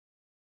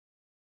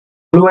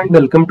Hello and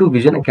welcome to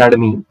Vision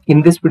Academy.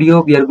 In this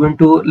video, we are going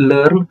to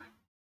learn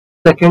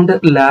second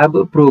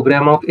lab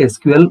program of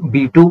SQL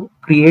B2.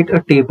 Create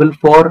a table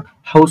for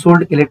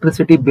household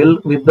electricity bill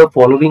with the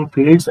following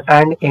fields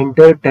and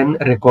enter 10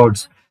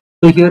 records.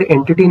 So here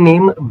entity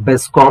name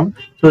Bescom.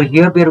 So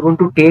here we are going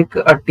to take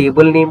a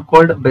table name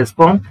called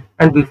Bescom,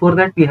 and before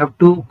that we have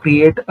to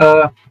create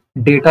a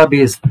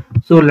database.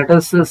 So let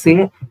us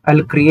say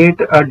I'll create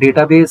a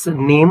database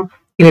name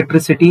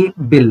electricity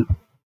bill.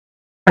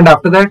 And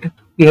after that,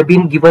 we have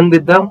been given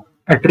with the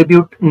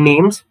attribute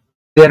names,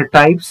 their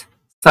types,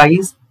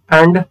 size,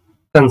 and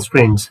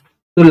constraints.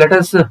 So let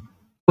us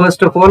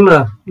first of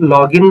all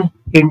log in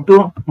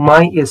into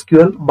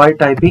MySQL by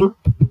typing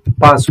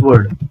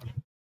password.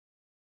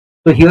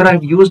 So here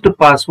I've used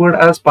password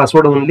as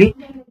password only.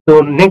 So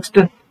next,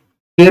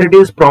 here it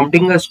is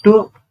prompting us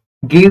to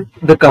give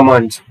the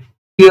commands.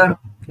 Here,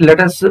 let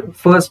us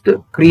first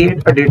create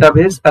a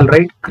database. I'll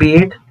write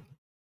create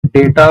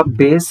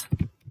database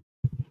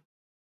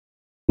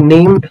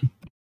named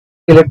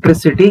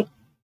electricity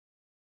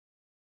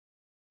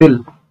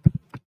bill,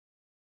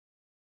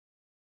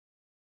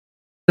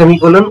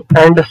 semicolon,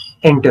 and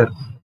enter.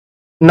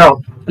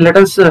 Now let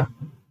us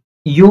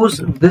use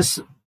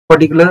this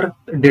particular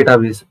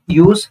database.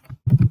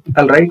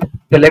 I'll write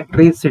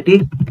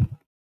electricity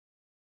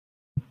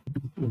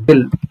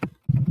bill,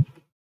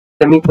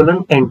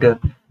 semicolon, enter.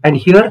 And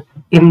here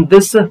in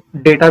this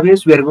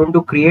database we are going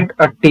to create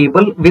a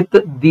table with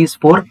these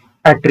four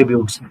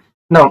attributes.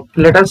 Now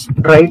let us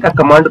write a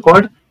command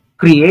called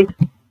create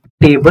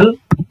table.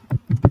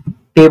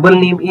 Table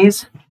name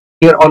is,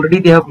 here already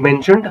they have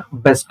mentioned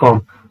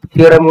Bescom.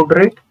 Here I am going to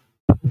write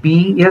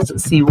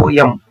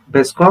BSCOM,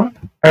 Bescom,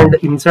 and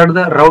inside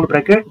the round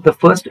bracket the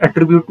first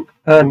attribute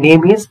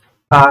name is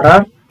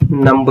RR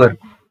number,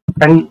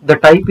 and the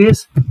type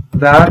is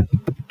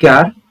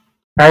varchar,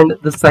 and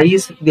the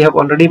size they have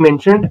already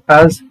mentioned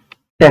as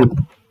 10.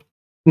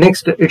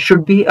 Next, it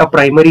should be a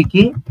primary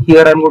key.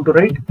 Here I am going to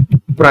write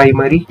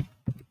primary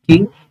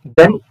key,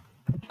 then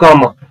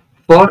comma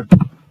for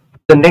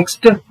the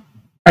next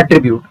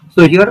attribute.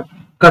 So here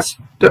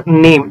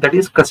name, that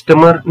is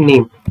customer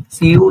name,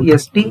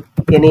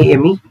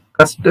 CUSTNAME,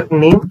 cust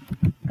name,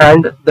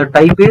 and the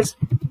type is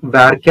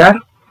varchar,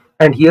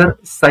 and here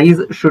size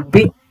should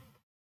be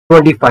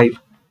 25.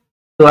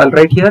 So I'll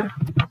write here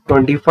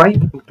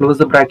 25, close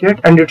the bracket,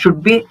 and it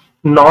should be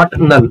not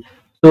null.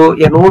 So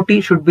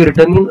NOT should be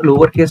written in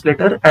lowercase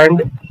letter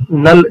and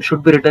null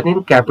should be written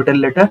in capital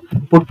letter.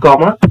 Put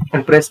comma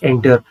and press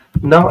enter.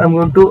 Now I'm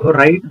going to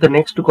write the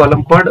next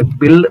column called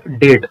bill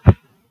date.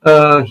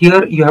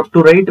 Here you have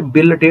to write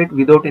bill date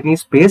without any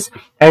space,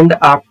 and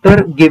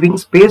after giving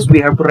space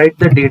we have to write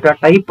the data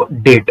type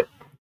date.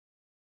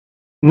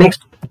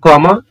 Next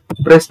comma,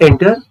 press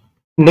enter.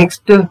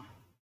 Next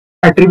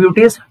attribute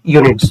is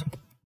units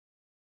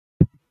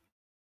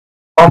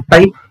of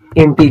type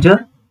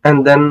integer,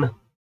 and then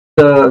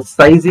the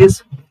size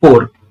is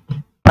 4.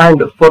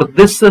 And for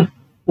this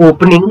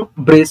opening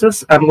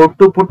braces I'm going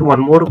to put one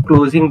more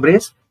closing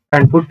brace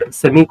and put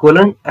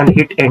semicolon and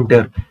hit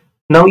enter.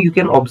 Now you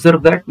can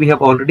observe that we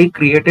have already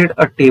created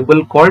a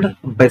table called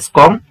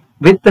Bescom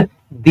with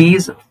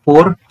these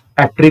four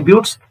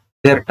attributes,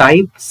 their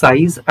type,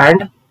 size,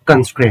 and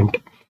constraint.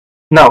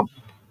 Now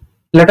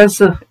let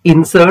us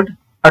insert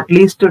at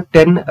least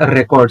 10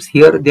 records.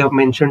 Here they have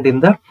mentioned in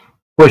the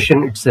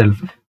question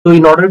itself. So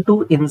in order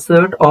to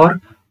insert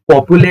or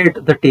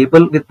populate the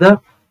table with the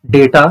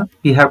data,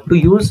 we have to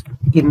use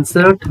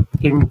insert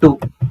into.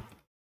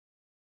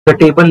 The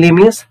table name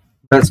is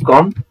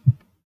Bescom.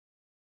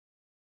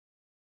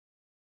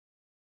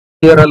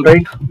 Here I'll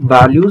write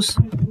values.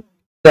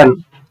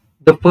 Then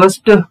the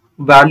first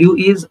value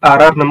is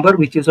RR number,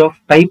 which is of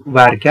type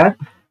varchar.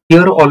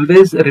 Here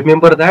always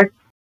remember that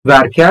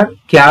varchar,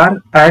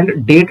 char,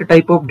 and date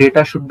type of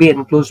data should be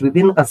enclosed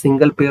within a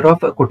single pair of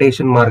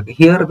quotation mark.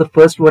 Here the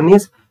first one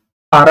is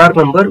RR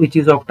number, which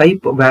is of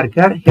type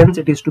varchar, hence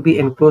it is to be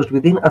enclosed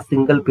within a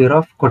single pair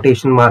of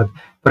quotation mark.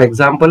 For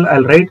example,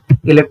 I'll write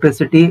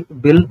electricity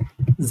bill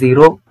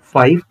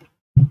 05,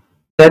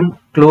 then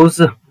close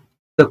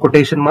the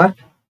quotation mark.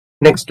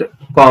 Next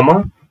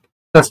comma,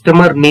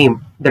 customer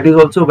name, that is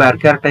also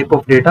varchar type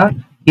of data.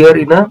 Here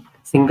in a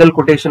single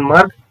quotation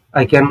mark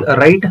I can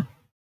write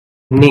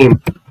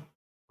name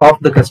of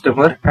the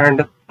customer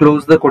and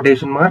close the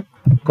quotation mark,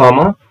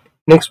 comma.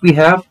 Next we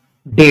have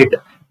date.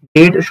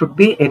 Date should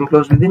be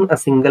enclosed within a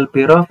single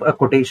pair of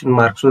quotation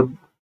marks. So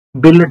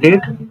bill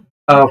date,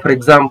 for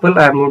example,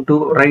 I am going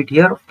to write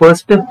here.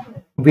 First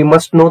we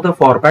must know the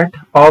format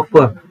of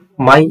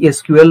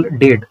MySQL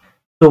date.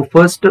 So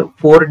first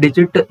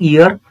 4-digit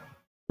year,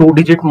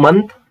 2-digit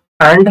month,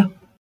 and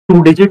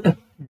 2-digit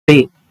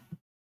day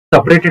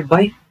separated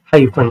by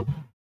hyphen.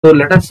 So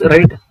let us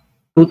write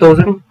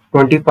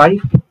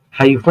 2025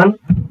 hyphen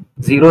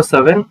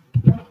 07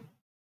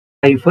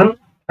 hyphen,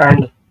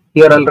 and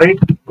here I'll write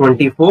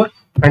 24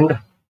 and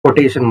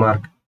quotation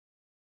mark.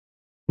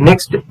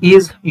 Next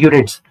is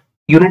units.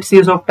 Units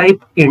is of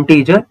type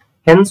integer,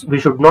 hence we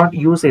should not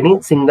use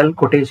any single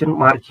quotation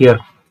mark here.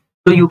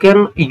 So you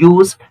can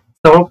use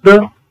some of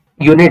the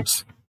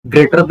units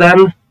greater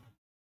than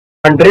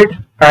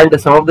 100 and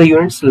some of the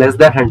units less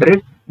than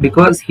 100,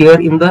 because here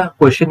in the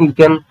question you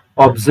can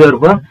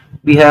observe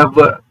we have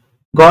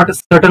got a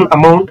certain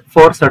amount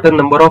for certain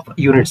number of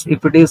units.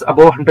 If it is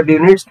above 100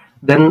 units,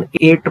 then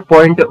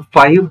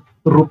 8.5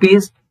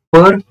 rupees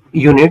per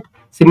unit.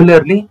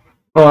 Similarly,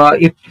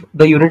 if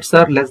the units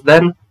are less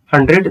than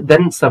 100,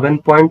 then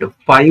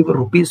 7.5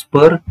 rupees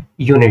per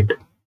unit.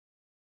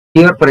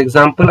 Here, for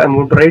example, I'm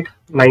going to write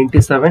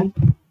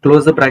 97,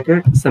 close the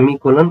bracket,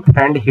 semicolon,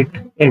 and hit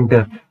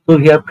enter. So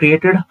we have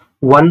created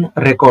one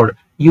record.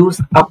 Use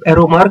up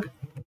arrow mark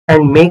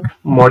and make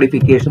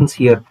modifications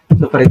here.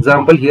 So for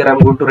example, here I'm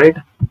going to write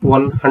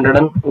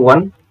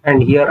 101,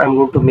 and here I'm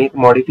going to make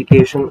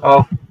modification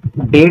of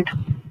date,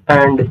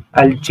 and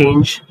I'll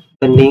change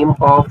the name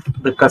of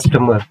the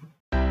customer.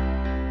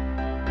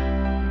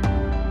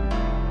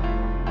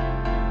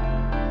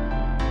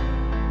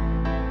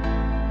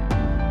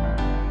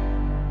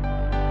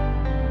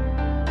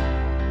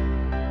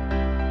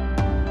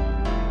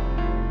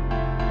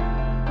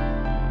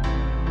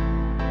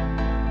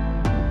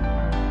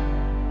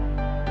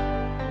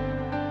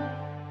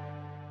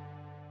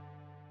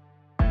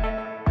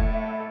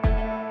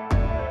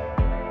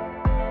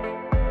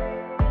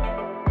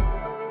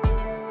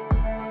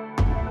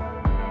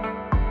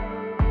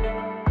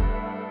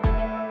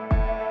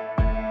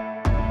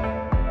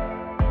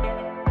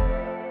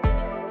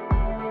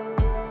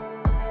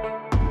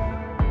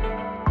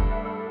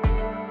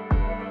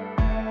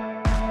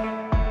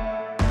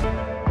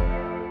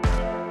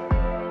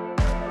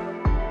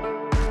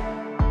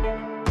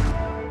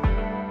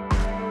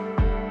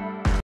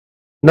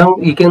 Now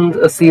you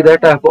can see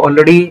that I have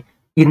already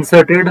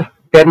inserted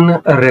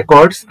 10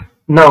 records.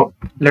 Now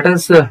let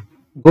us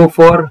go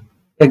for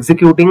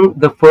executing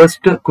the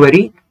first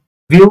query.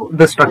 View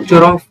the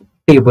structure of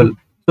table.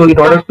 So in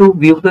order to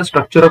view the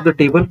structure of the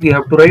table, we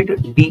have to write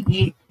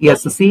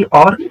DESC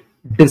or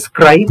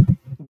describe,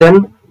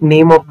 then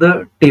name of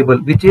the table,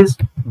 which is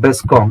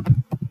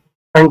BESCOM,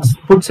 and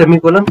put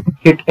semicolon,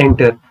 hit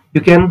enter.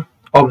 You can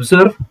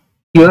observe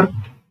here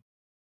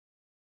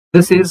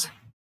this is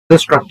the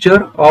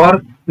structure,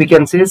 or we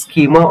can say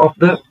schema of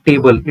the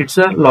table. It's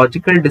a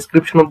logical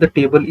description of the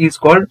table is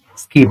called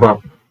schema.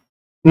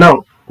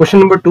 Now question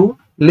number 2,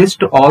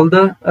 list all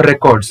the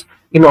records.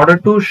 In order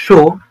to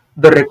show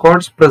the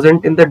records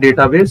present in the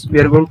database, we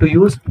are going to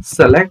use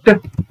select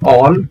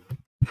all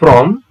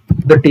from,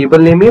 the table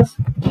name is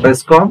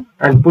BESCOM,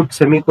 and put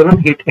semicolon,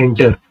 hit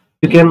enter.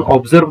 You can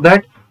observe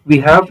that we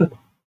have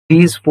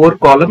these 4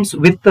 columns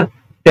with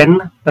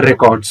 10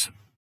 records.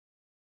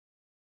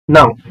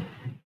 Now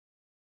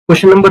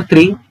question number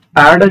 3,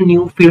 add a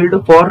new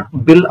field for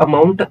bill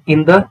amount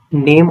in the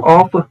name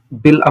of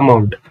bill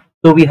amount.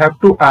 So we have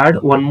to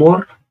add one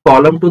more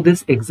column to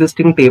this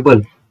existing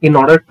table. In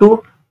order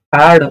to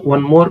add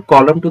one more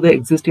column to the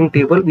existing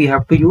table, we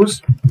have to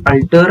use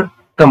alter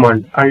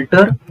command.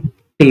 Alter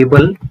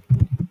table,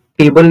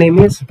 table name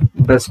is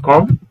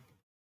BESCOM.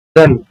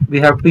 Then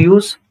we have to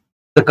use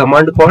the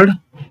command called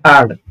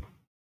add,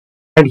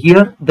 and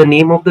here the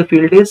name of the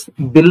field is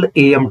bill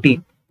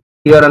AMT.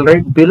 Here I'll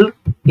write bill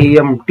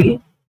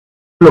AMT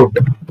float,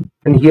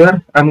 and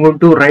here I'm going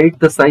to write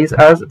the size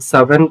as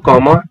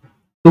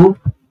 7,2,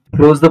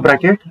 close the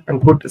bracket and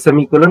put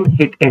semicolon,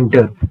 hit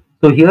enter.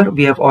 So here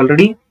we have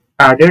already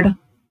added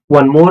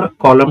one more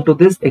column to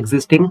this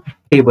existing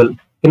table.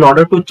 In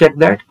order to check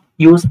that,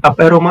 use up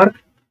arrow mark,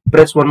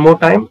 press one more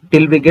time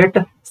till we get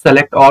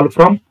select all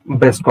from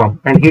BESCOM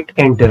and hit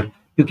enter.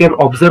 You can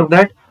observe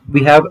that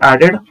we have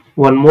added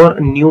one more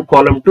new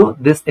column to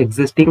this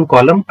existing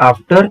column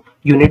after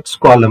units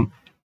column.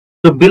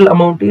 So bill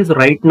amount is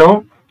right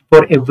now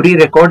for every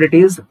record it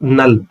is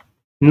null.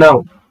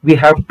 Now we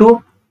have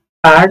to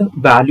add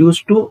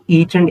values to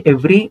each and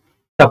every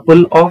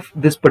tuple of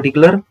this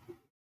particular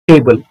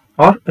table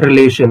or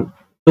relation.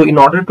 So in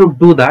order to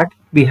do that,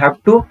 we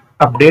have to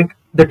update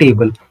the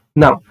table.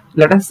 Now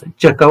let us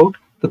check out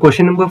the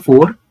question number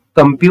 4.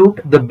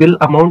 Compute the bill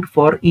amount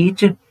for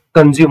each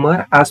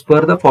consumer as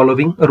per the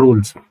following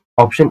rules.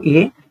 Option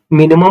A,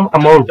 minimum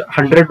amount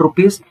 100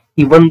 rupees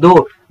even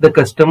though the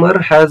customer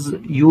has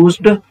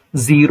used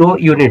 0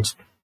 units.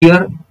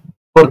 Here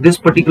for this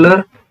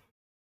particular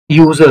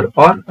user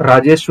or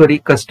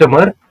Rajeshwari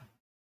customer,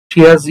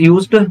 she has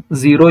used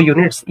 0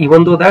 units,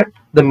 even though that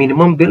the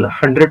minimum bill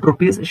 100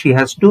 rupees she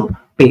has to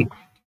pay.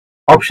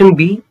 Option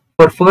B,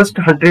 for first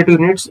 100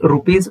 units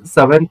rupees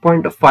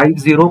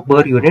 7.50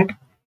 per unit.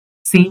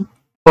 C,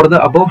 for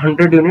the above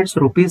 100 units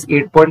rupees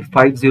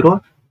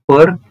 8.50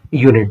 per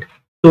unit.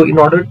 So in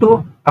order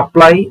to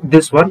apply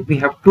this one, we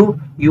have to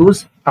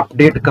use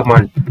update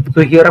command.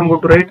 So here I'm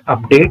going to write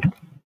update,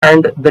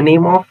 and the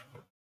name of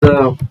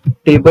the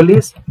table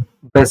is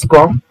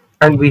BESCOM,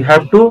 and we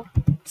have to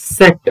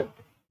set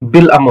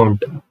bill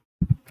amount.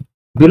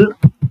 Bill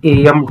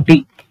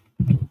AMT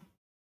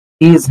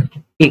is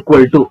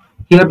equal to,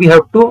 here we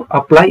have to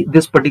apply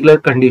this particular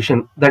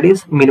condition, that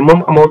is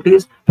minimum amount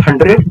is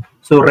 100.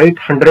 So write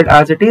 100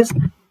 as it is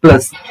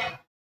plus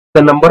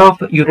the number of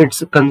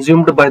units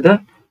consumed by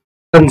the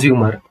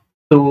consumer.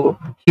 So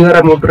here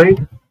I'm going to write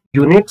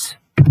units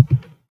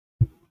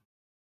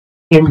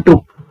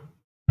into,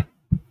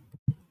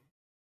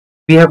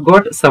 we have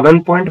got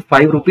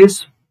 7.5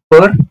 rupees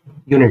per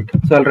unit.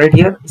 So I'll write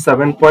here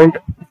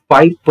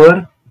 7.5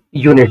 per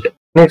unit.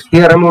 Next,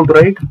 here I'm going to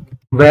write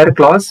where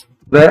clause,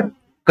 where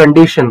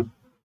condition.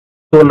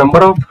 So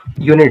number of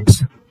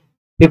units,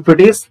 if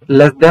it is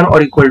less than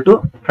or equal to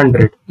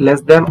 100,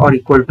 less than or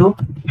equal to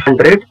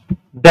 100,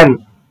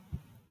 then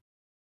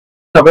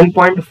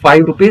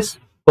 7.5 rupees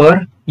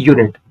per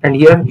unit. And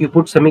here you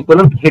put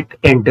semicolon, hit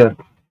enter.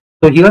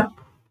 So here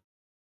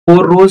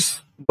 4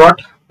 rows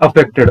got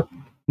affected.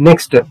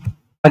 Next,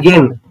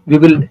 again we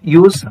will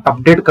use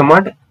update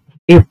command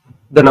if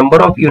the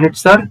number of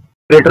units are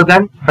greater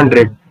than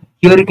 100.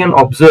 Here you can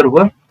observe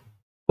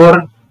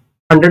for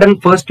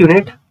 101st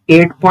unit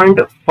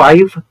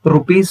 8.5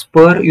 rupees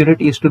per unit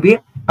is to be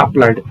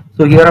applied.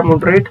 So here I'm going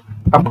to write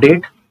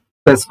update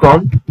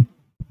BESCOM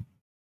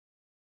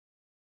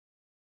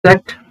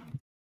set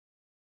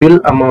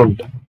bill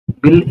amount,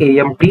 bill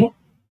AMT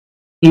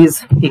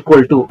is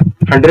equal to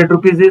 100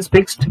 rupees is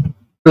fixed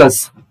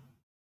plus,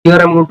 here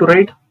I'm going to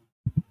write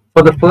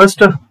for the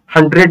first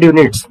 100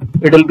 units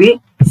it will be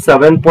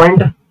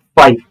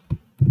 7.5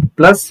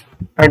 plus,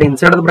 and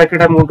inside of the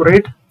bracket I'm going to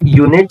write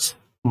units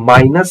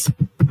minus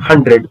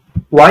 100.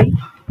 Why?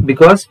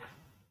 Because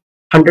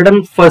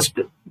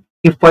 101st,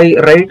 if I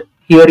write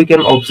here, you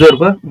can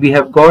observe we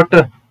have got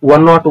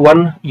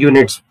 101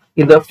 units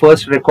in the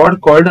first record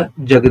called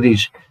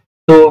Jagadish.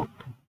 So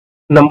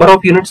number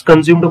of units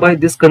consumed by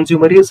this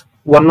consumer is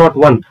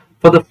 101.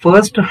 For the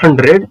first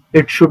 100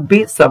 it should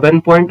be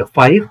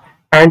 7.5,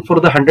 and for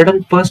the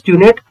 101st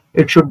unit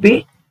it should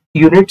be,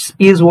 units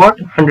is what,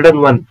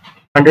 101.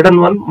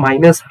 101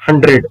 minus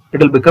 100,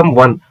 it will become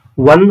 1.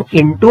 1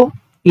 into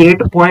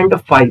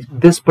 8.5,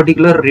 this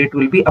particular rate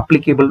will be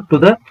applicable to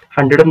the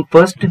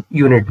 101st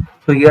unit.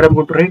 So here I'm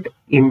going to write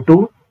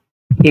into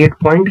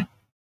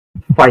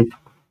 8.5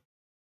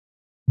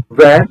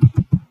 where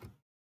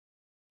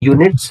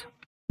units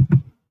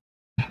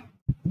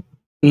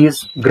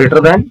is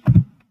greater than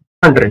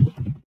 100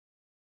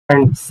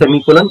 and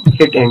semicolon,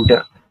 hit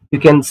enter. You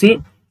can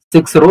see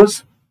 6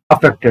 rows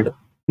affected.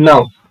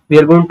 Now we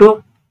are going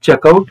to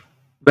check out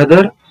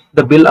whether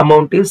the bill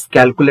amount is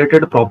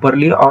calculated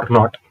properly or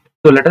not.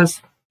 So let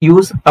us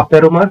use up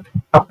arrow mark,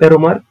 up arrow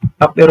mark,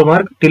 up arrow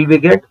mark till we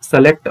get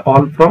select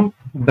all from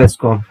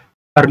BESCOM.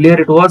 Earlier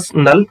it was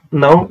null,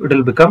 now it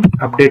will become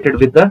updated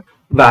with the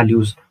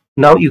values.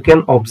 Now you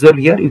can observe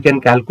here, you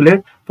can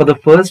calculate for the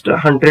first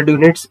 100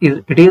 units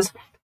it is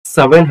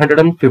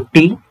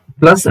 750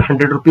 plus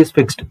 100 rupees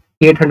fixed,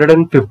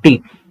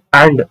 850,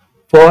 and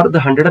for the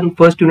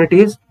 101st unit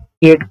is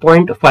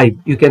 8.5.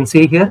 You can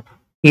see here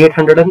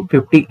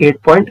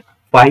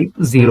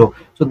 858.50.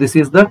 So this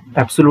is the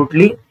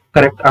absolutely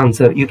correct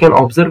answer. You can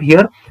observe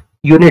here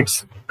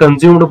units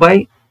consumed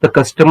by the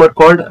customer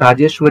called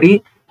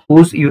Rajeshwari,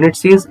 whose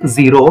units is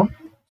 0.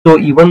 So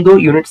even though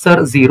units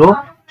are 0,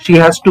 she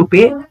has to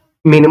pay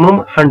minimum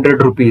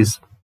 100 rupees.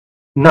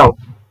 Now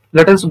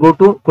let us go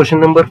to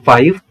question number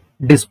 5.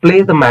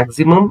 Display the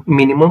maximum,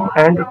 minimum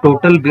and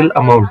total bill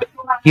amount.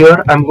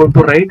 Here I am going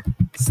to write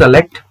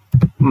select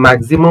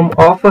maximum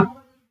of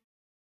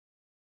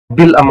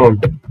bill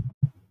amount.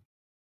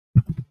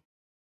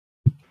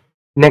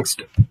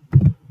 Next,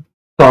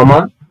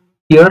 comma,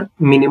 here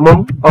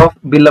minimum of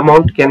bill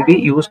amount can be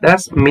used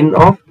as min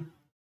of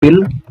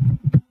bill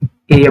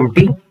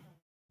AMT.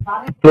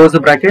 Close the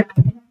bracket,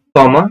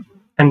 comma,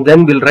 and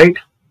then we'll write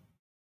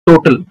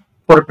total.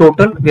 For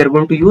total, we are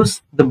going to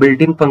use the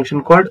built-in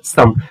function called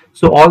sum.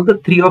 So all the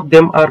 3 of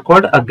them are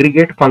called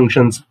aggregate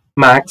functions,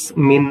 max,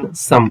 min,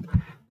 sum.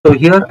 So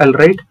here I'll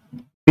write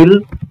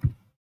bill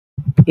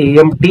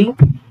AMT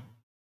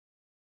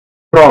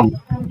from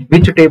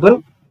which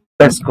table?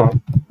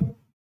 BESCOM.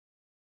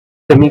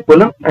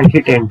 Semicolon and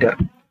hit enter.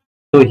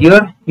 So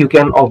here you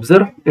can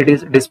observe it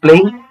is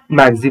displaying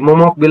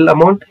maximum of bill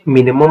amount,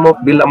 minimum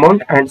of bill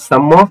amount and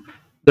sum of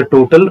the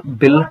total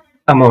bill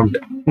amount.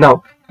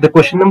 Now the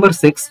question number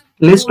 6,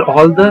 list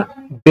all the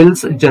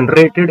bills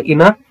generated in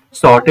a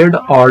sorted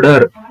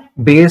order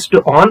based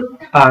on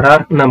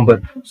RR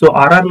number. So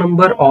RR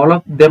number, all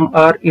of them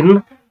are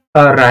in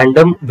a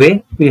random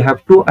way. We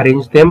have to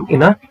arrange them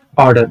in a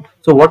order.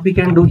 So what we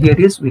can do here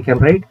is we can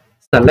write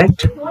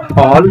select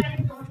all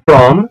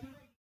from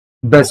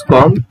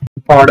BESCOM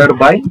order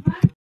by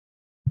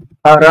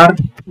RR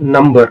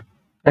number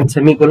and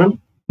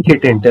semicolon,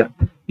 hit enter.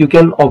 You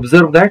can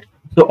observe that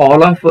so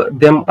all of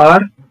them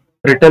are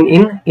written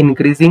in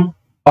increasing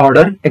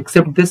order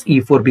except this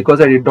E4,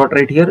 because I did not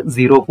write here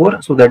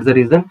 04, so that's the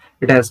reason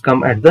it has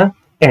come at the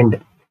end.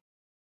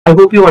 I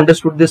hope you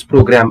understood this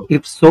program.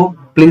 If so,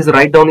 please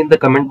write down in the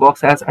comment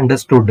box as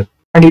understood.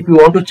 And if you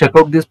want to check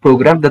out this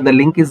program, then the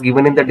link is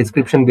given in the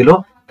description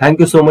below. Thank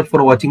you so much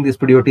for watching this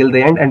video till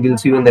the end, and we'll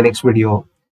see you in the next video.